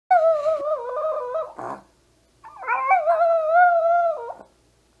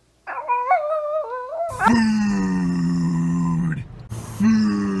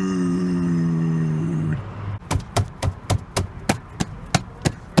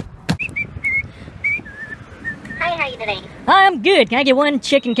today? I'm good. Can I get one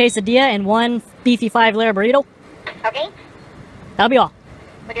chicken quesadilla and one beefy 5-layer burrito? Okay. That'll be all.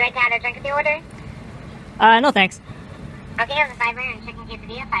 Would you like to add a drink with your order? No thanks. Okay, here's a 5-layer and chicken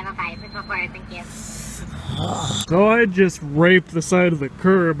quesadilla, 505. It's before, thank you. So I just raped the side of the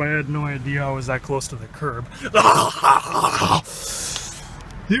curb. I had no idea I was that close to the curb.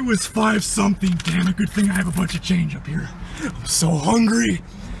 It was 5-something. Damn it, good thing I have a bunch of change up here. I'm so hungry.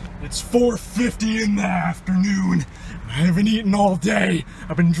 It's 4:50 in the afternoon. I haven't eaten all day.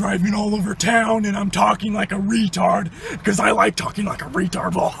 I've been driving all over town and I'm talking like a retard because I like talking like a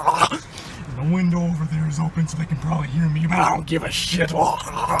retard. And the window over there is open so they can probably hear me, but I don't give a shit.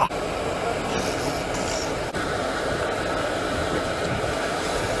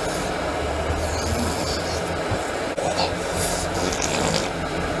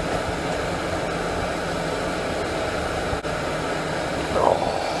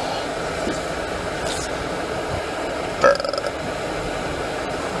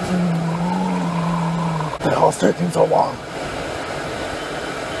 The hell's taking so long?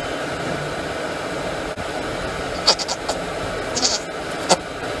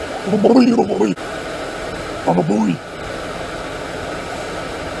 I'm a boy. I'm a boy.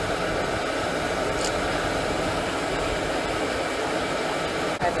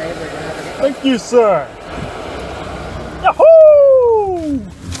 Thank you, sir. Yahoo!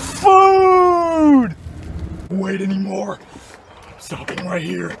 Food! Wait anymore. I'm stopping right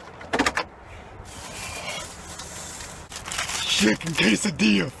here. Chicken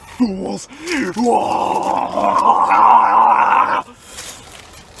quesadilla, fools!